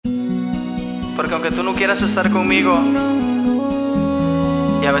Porque aunque tú no quieras estar conmigo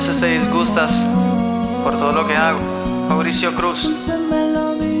y a veces te disgustas por todo lo que hago, Fauricio Cruz,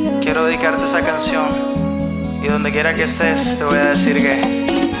 quiero dedicarte esa canción. Y donde quiera que estés, te voy a decir que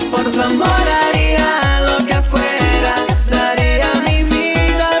por tu amor haría lo que fuera, daría mi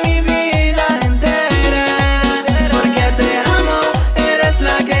vida entera. Porque te amo, eres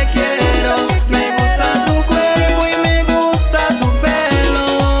la que quiero. Me gusta tu cuerpo y me gusta tu pelo.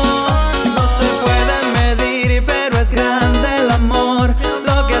 No se puede medir, pero es grande el amor.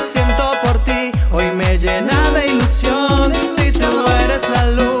 Lo que siento por ti hoy me llena de ilusión. Si tú eres la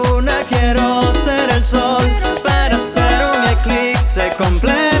luna, quiero ser el sol para hacer un eclipse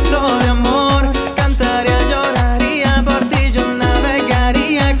completo de amor. Cantaría, lloraría por ti, yo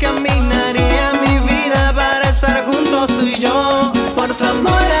navegaría, caminaría mi vida para estar juntos tú y yo. Por tu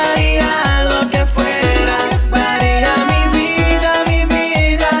amor haría lo que fuera, daría mi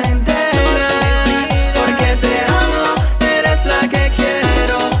vida entera. Porque te amo, eres la que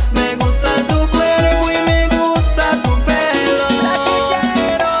quiero. Me gusta tu cuerpo y me gusta tu pelo.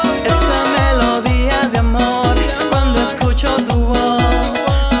 Esa melodía de amor, cuando escucho tu voz,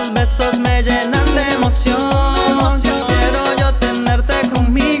 tus besos me llenan de emoción. Quiero yo tenerte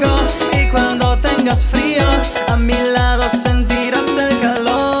conmigo y cuando tengas frío a mi lado sentirás el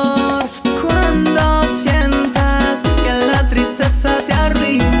calor. Cuando sientas que la tristeza te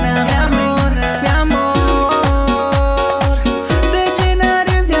arruina, mi amor, te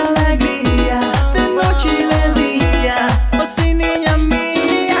llenaré de alegría, de noche y de día. Oh sí, niña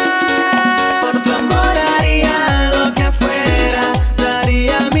mía, por tu amor haría lo que fuera,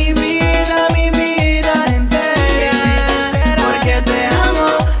 daría mi vida entera. Porque te amo,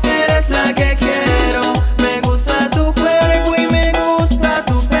 eres la que quiero. Me gusta tu cuerpo y me gusta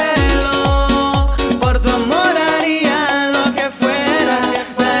tu pelo. Por tu amor haría lo que fuera,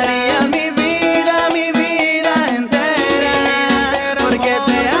 daría mi vida entera. Porque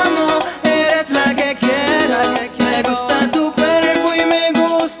te amo, eres la que quiero. Me gusta tu cuerpo y me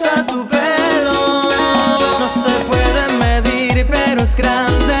gusta tu pelo. No se puede medir, pero es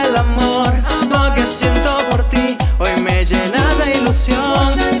grande